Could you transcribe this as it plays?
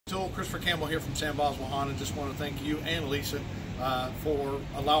So Christopher Campbell here from Sam Boswell Honda. Just want to thank you and Lisa for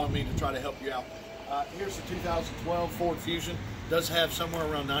allowing me to try to help you out. Here's the 2012 Ford Fusion. Does have somewhere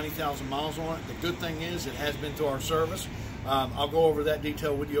around 90,000 miles on it. The good thing is it has been through our service. I'll go over that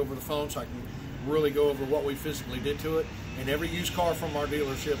detail with you over the phone so I can really go over what we physically did to it. And every used car from our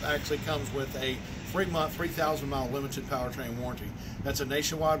dealership actually comes with a 3-month, 3,000 mile limited powertrain warranty. That's a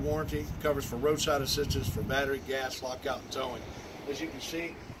nationwide warranty, covers for roadside assistance, for battery, gas, lockout, and towing. As you can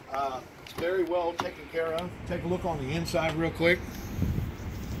see, it's very well taken care of. Take a look on the inside real quick.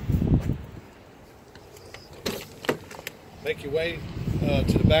 Make your way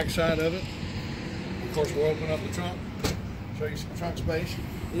to the back side of it. Of course, we'll open up the trunk, show you some trunk space.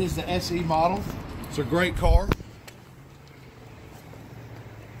 It is the SE model. It's a great car.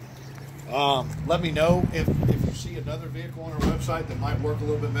 Let me know if you see another vehicle on our website that might work a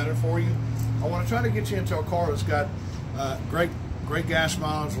little bit better for you. I want to try to get you into a car that's got great gas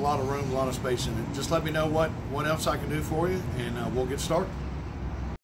mileage, a lot of room, a lot of space in it. Just let me know what else I can do for you, and we'll get started.